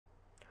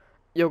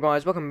Yo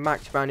guys, welcome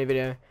back to a brand new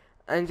video.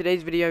 And in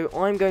today's video,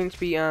 I'm going to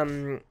be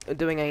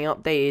doing a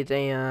updated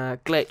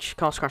glitch,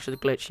 Castle Crashers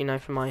glitch, you know,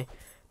 for my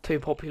two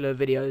popular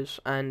videos.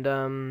 And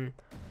the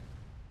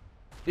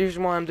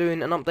reason why I'm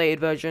doing an updated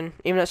version,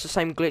 even though it's the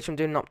same glitch, I'm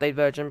doing an updated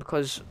version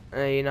because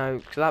you know,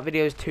 because that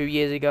video is 2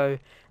 years ago,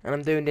 and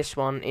I'm doing this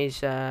one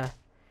is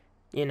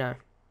you know,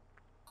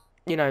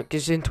 because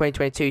it's in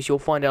 2022, so you'll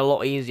find it a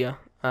lot easier.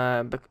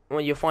 Well,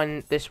 you'll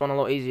find this one a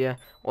lot easier,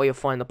 or you'll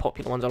find the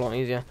popular ones a lot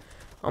easier.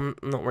 I'm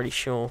not really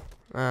sure.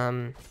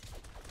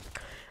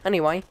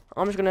 Anyway,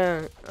 I'm just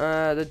gonna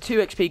the 2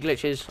 XP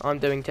glitches I'm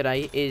doing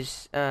today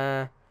is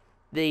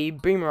the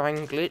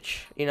boomerang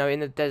glitch, you know,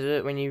 in the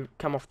desert when you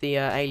come off the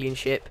alien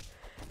ship,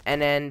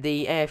 and then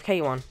the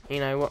AFK one, you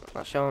know,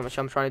 which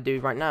I'm trying to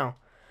do right now.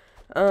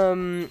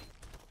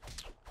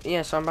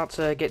 Yeah, so I'm about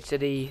to get to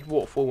the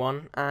waterfall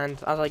one, and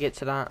as I get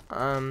to that,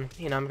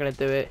 you know, I'm gonna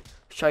do it,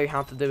 show you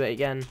how to do it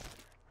again,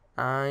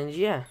 and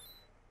yeah.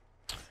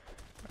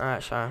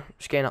 Alright, so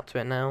just getting up to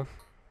it now.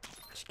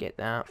 Let's get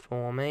that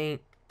for me.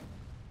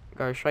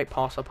 Go straight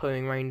past our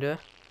pooing reindeer,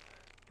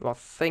 who I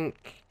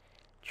think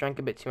drank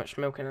a bit too much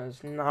milk and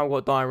has now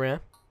got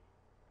diarrhea.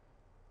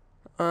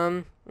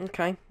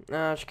 Okay.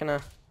 Just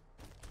gonna.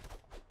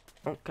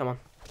 Oh, come on.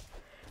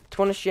 To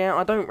be honest, yeah,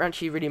 I don't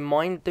actually really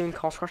mind doing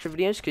Castle Crashers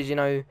videos because you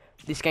know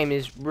this game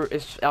is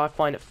I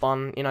find it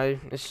fun. You know,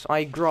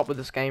 I grew up with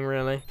this game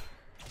really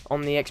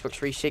on the Xbox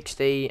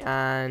 360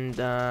 and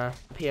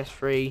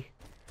PS3.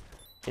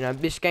 You know,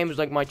 this game was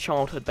like my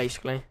childhood,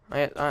 basically.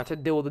 I had to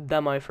deal with the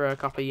demo for a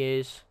couple of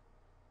years.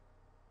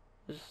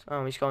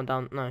 Oh, he's going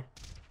down. No.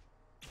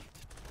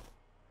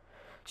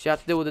 So I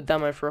had to deal with the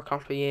demo for a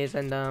couple of years,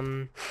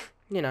 and,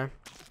 you know,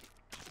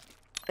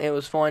 it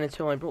was fine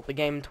until I brought the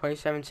game in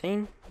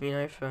 2017, you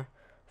know, for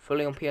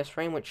fully on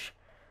PS3, which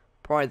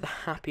probably the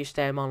happiest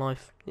day of my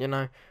life, you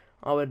know.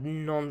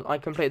 I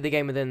completed the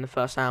game within the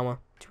first hour,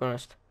 to be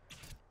honest.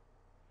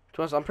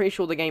 I'm pretty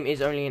sure the game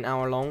is only an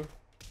hour long.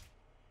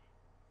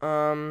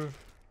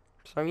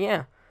 So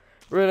yeah,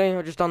 really,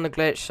 I've just done the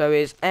glitch. So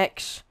it's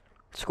X,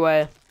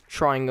 square,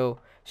 triangle.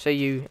 So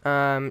you,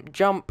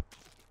 jump,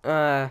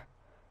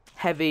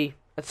 heavy,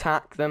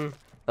 attack them,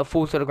 they'll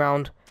fall to the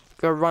ground,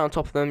 go right on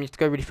top of them, you have to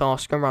go really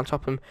fast, go right on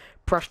top of them,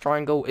 press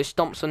triangle, it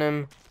stomps on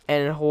them,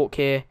 and a hawk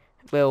here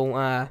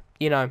will,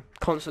 you know,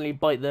 constantly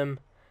bite them.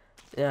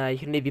 You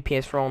can leave your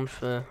PS4 on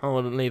for, I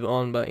wouldn't leave it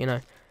on, but, you know,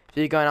 if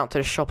you're going out to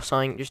the shop or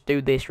something, just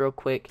do this real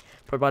quick.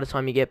 Probably by the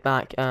time you get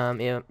back,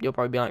 yeah, you'll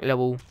probably be like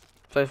level.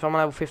 So if I'm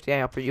level 58,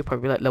 you'll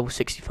probably be like level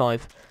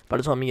 65 by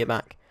the time you get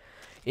back.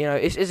 You know,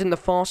 it isn't the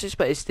fastest,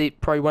 but it's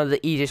probably one of the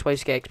easiest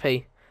ways to get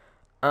XP.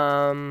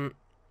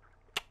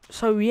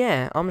 So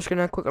yeah, I'm just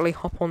gonna quickly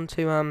hop on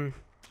to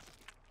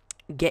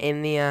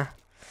getting the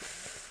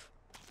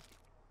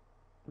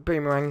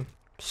boomerang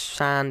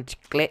sand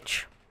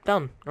glitch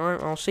done. All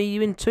right, I'll see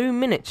you in 2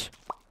 minutes.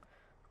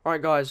 All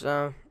right, guys.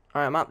 All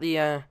right, I'm at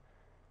the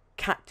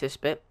cactus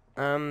bit.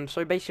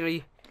 So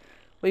basically,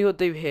 what you got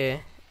to do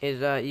here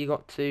is you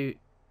got to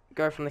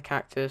go from the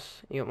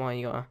cactus. You gotta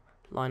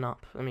line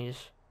up. You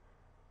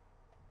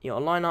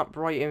gotta line up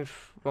right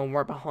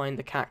right behind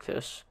the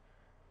cactus.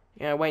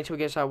 You know, wait until it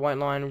gets that white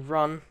line.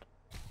 Run,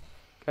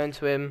 go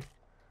into him,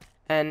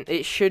 and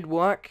it should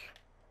work.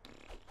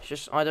 It's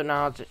just I don't know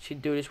how to actually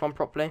do this one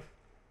properly.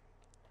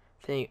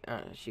 I think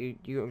you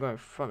gotta go in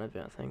front of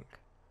it. I think.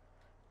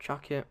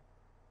 Chuck it.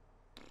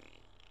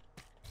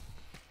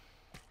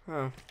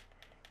 Oh.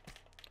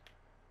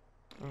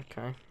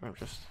 Okay, I'll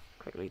just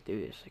quickly do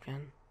this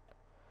again.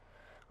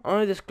 I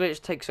know this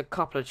glitch takes a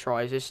couple of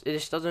tries.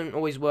 This doesn't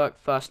always work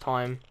first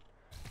time.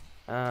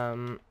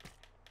 But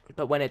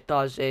when it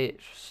does, I'd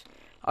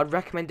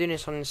recommend doing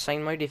this on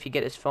insane mode if you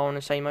get this far on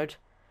insane mode.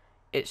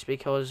 It's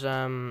because,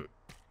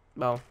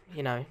 well,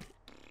 you know,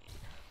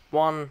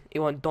 one, it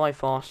won't die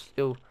fast.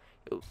 It'll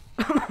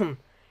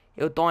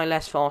die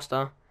less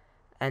faster,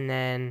 and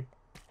then,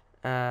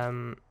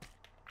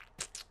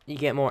 you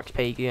get more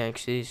XP, you know,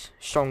 because he's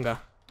stronger.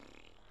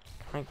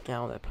 Can I get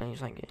out there, please?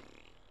 Thank you.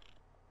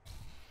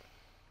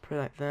 Put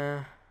that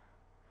there.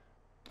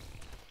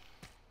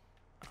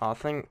 I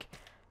think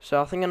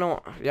I know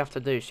what you have to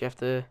do. So you have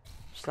to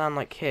stand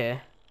like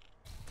here.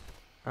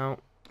 Oh.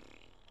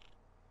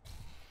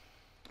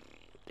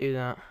 Do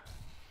that.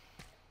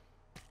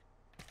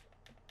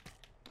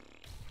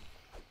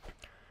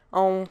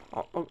 I'll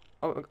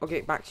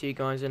get back to you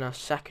guys in a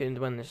second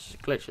when this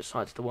glitch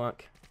decides to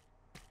work.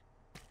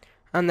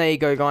 And there you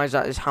go, guys,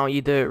 that is how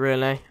you do it,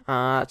 really.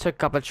 It took a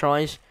couple of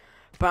tries,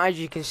 but as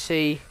you can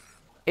see,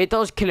 it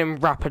does kill him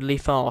rapidly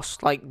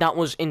fast. Like, that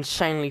was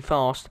insanely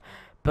fast,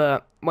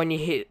 but when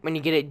you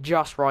get it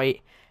just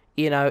right,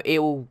 you know,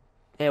 it'll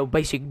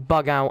basically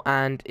bug out,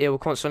 and it will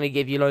constantly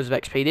give you loads of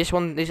XP. This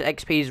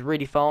XP is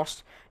really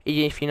fast,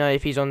 if you know,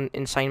 if he's on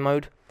insane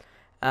mode.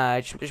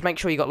 Just make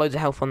sure you got loads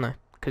of health on there,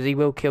 because he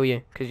will kill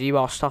you, because you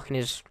are stuck in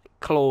his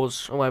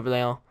claws, or wherever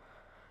they are.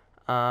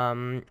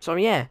 So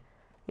yeah.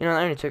 You know,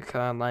 it only took,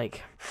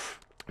 like,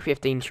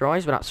 15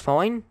 tries, but that's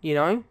fine, you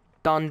know.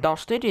 Done,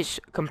 dusted, it's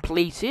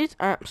completed,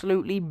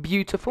 absolutely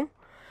beautiful.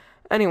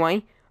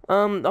 Anyway,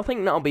 I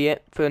think that'll be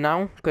it for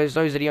now, because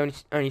those are the only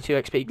 2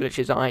 XP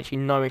glitches that I actually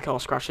know in Castle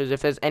Crashers.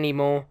 If there's any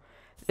more,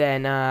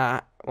 then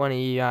why don't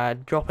you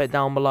drop it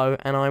down below,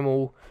 and I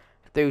will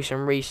do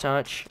some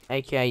research,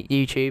 aka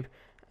YouTube,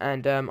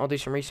 and I'll do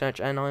some research,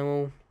 and I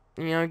will,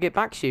 get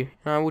back to you.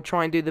 And I will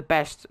try and do the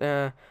best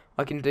I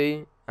can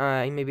do.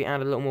 Maybe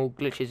add a little more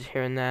glitches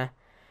here and there,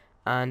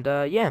 and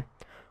yeah,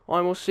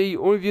 I will see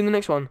all of you in the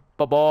next one.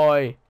 Bye bye.